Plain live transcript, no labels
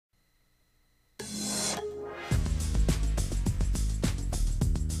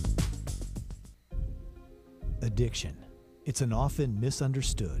Addiction. It's an often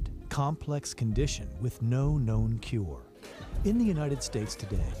misunderstood, complex condition with no known cure. In the United States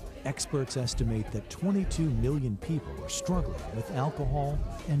today, experts estimate that 22 million people are struggling with alcohol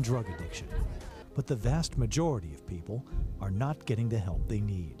and drug addiction. But the vast majority of people are not getting the help they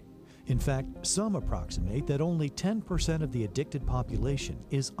need. In fact, some approximate that only 10% of the addicted population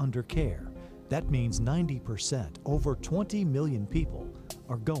is under care. That means 90%, over 20 million people,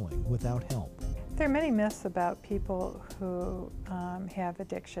 are going without help. There are many myths about people who have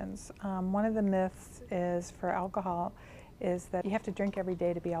addictions. One of the myths is for alcohol is that you have to drink every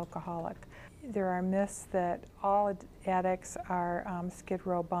day to be alcoholic. There are myths that all addicts are skid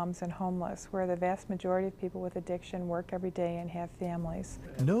row bums and homeless, where the vast majority of people with addiction work every day and have families.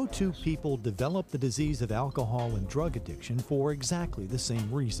 No two people develop the disease of alcohol and drug addiction for exactly the same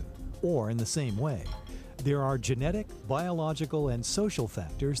reason, or in the same way. There are genetic, biological, and social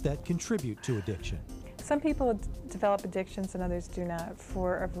factors that contribute to addiction. Some people develop addictions and others do not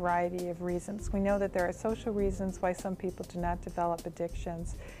for a variety of reasons. We know that there are social reasons why some people do not develop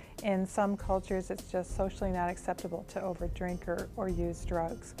addictions. In some cultures, it's just socially not acceptable to overdrink or use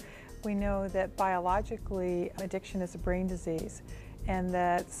drugs. We know that biologically, addiction is a brain disease, and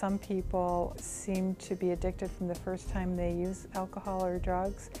that some people seem to be addicted from the first time they use alcohol or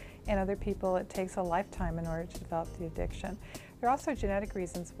drugs, and other people it takes a lifetime in order to develop the addiction. There are also genetic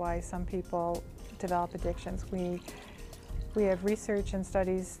reasons why some people develop addictions. We have research and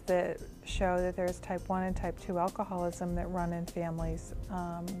studies that show that there's type 1 and type 2 alcoholism that run in families.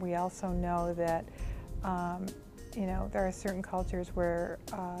 We also know that there are certain cultures where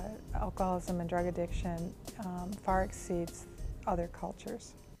alcoholism and drug addiction far exceeds other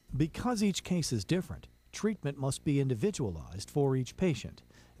cultures. Because each case is different, treatment must be individualized for each patient.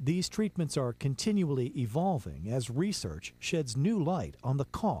 These treatments are continually evolving as research sheds new light on the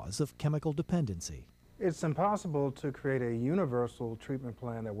cause of chemical dependency. It's impossible to create a universal treatment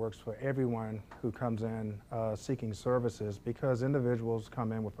plan that works for everyone who comes in seeking services, because individuals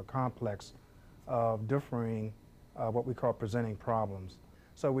come in with a complex of differing what we call presenting problems.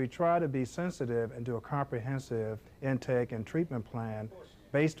 So we try to be sensitive and do a comprehensive intake and treatment plan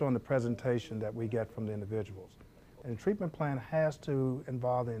based on the presentation that we get from the individuals. And the treatment plan has to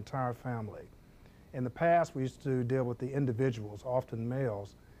involve the entire family. In the past, we used to deal with the individuals, often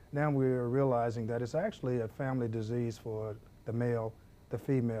males. Now we're realizing that it's actually a family disease for the male, the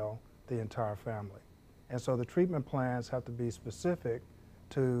female, the entire family. And so the treatment plans have to be specific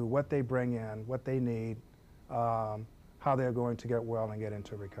to what they bring in, what they need, how they're going to get well and get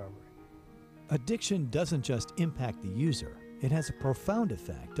into recovery. Addiction doesn't just impact the user. It has a profound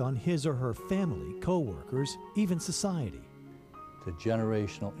effect on his or her family, co-workers, even society. The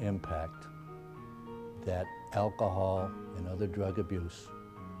generational impact that alcohol and other drug abuse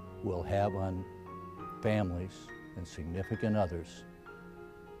will have on families and significant others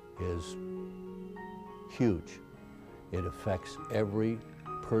is huge. It affects every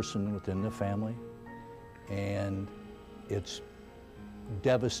person within the family, and it's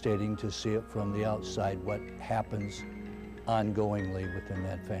devastating to see it from the outside what happens ongoingly within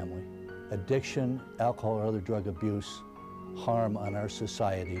that family. Addiction, alcohol, or other drug abuse harm on our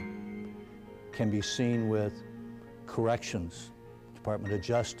society can be seen with corrections, Department of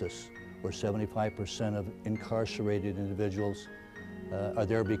Justice, where 75% of incarcerated individuals are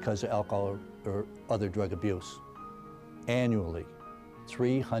there because of alcohol or other drug abuse. Annually,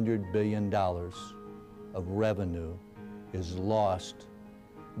 $300 billion of revenue is lost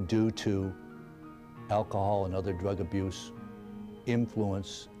due to alcohol and other drug abuse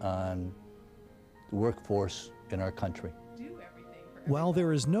influence on the workforce in our country. While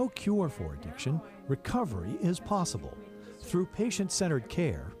there is no cure for addiction, recovery is possible. Through patient-centered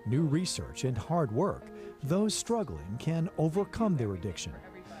care, new research, and hard work, those struggling can overcome their addiction.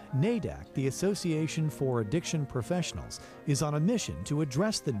 NAADAC, the Association for Addiction Professionals, is on a mission to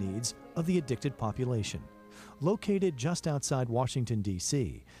address the needs of the addicted population. Located just outside Washington,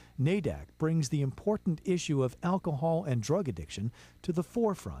 D.C., NAADAC brings the important issue of alcohol and drug addiction to the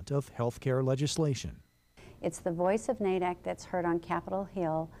forefront of healthcare legislation. It's the voice of NAADAC that's heard on Capitol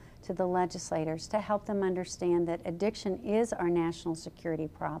Hill to the legislators to help them understand that addiction is our national security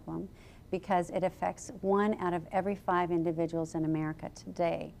problem because it affects 1 out of every 5 individuals in America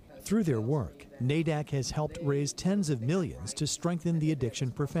today. Through their work, NAADAC has helped raise tens of millions to strengthen the addiction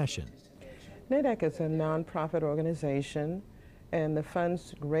profession. NAADAC is a nonprofit organization, and the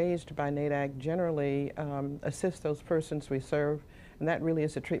funds raised by NAADAC generally assist those persons we serve, and that really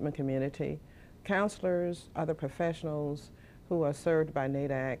is the treatment community. Counselors, other professionals who are served by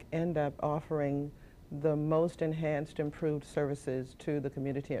NAADAC end up offering the most enhanced, improved services to the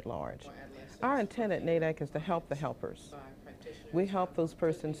community at large. Our intent at NAADAC is to help the helpers. We help those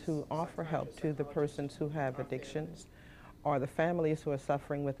persons who offer help to the persons who have addictions or the families who are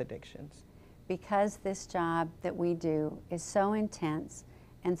suffering with addictions. Because this job that we do is so intense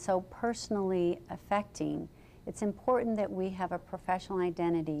and so personally affecting, it's important that we have a professional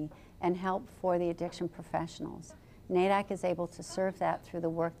identity and help for the addiction professionals. NAADAC is able to serve that through the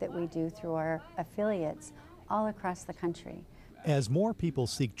work that we do through our affiliates all across the country. As more people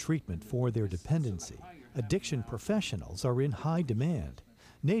seek treatment for their dependency, addiction professionals are in high demand.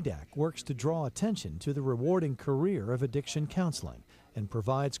 NAADAC works to draw attention to the rewarding career of addiction counseling and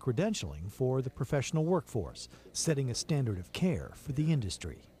provides credentialing for the professional workforce, setting a standard of care for the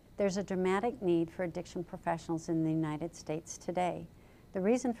industry. There's a dramatic need for addiction professionals in the United States today. The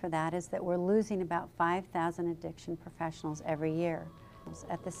reason for that is that we're losing about 5,000 addiction professionals every year.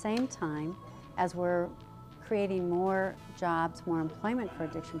 At the same time, as we're creating more jobs, more employment for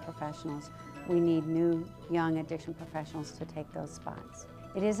addiction professionals, we need new young addiction professionals to take those spots.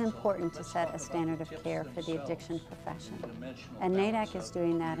 It is important to set a standard of care for the addiction profession, and NAADAC is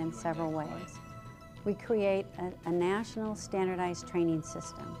doing that in several ways. We create a national standardized training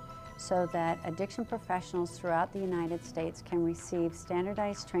system so that addiction professionals throughout the United States can receive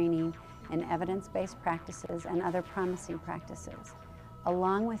standardized training in evidence-based practices and other promising practices.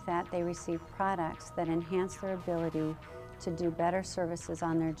 Along with that, they receive products that enhance their ability to do better services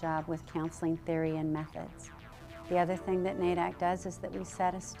on their job with counseling theory and methods. The other thing that NAADAC does is that we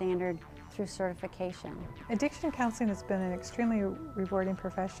set a standard through certification. Addiction counseling has been an extremely rewarding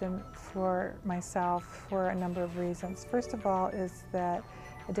profession for myself for a number of reasons. First of all is that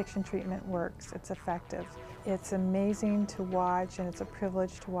addiction treatment works, it's effective. It's amazing to watch, and it's a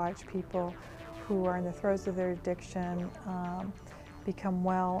privilege to watch people who are in the throes of their addiction become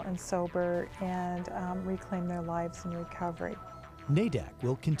well and sober and reclaim their lives in recovery. NAADAC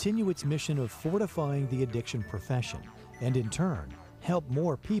will continue its mission of fortifying the addiction profession and, in turn, help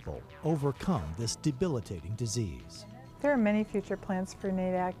more people overcome this debilitating disease. There are many future plans for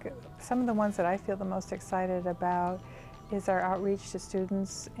NAADAC. Some of the ones that I feel the most excited about is our outreach to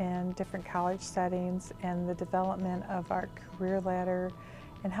students in different college settings and the development of our career ladder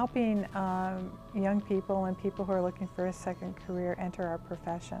and helping young people and people who are looking for a second career enter our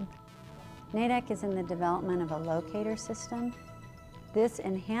profession. NAADAC is in the development of a locator system. This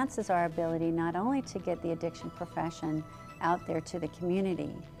enhances our ability not only to get the addiction profession out there to the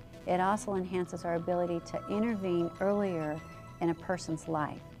community, it also enhances our ability to intervene earlier in a person's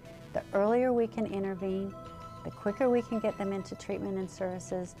life. The earlier we can intervene, the quicker we can get them into treatment and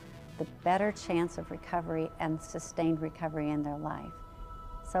services, the better chance of recovery and sustained recovery in their life.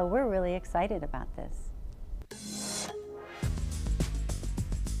 So we're really excited about this.